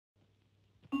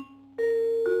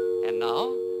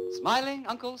Smiling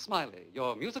Uncle Smiley,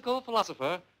 your musical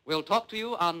philosopher, will talk to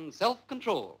you on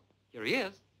self-control. Here he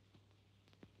is.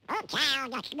 Okay,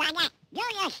 just wanna do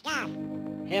your stuff.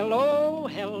 Hello,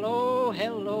 hello,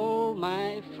 hello,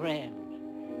 my friend.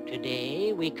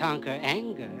 Today we conquer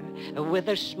anger with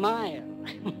a smile.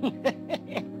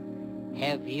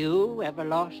 Have you ever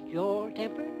lost your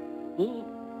temper?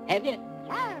 Have you?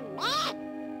 Oh, me?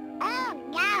 Oh,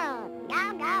 no.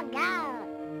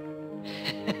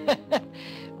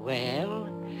 Well,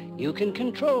 you can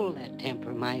control that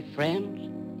temper, my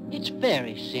friend. It's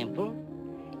very simple.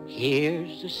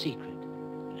 Here's the secret.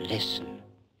 Listen.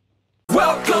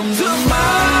 Welcome to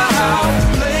my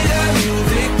house. Play that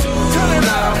music too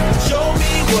loud. Show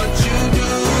me what you do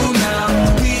now.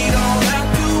 We don't have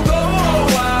to go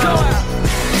out.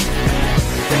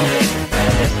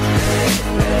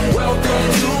 Welcome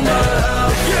to my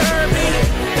house. You heard me?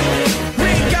 We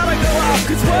ain't gotta go out,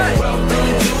 'cause what?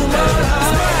 Welcome to my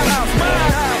house. My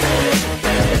house.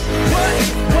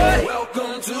 What?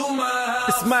 Welcome to my house.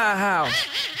 It's my house.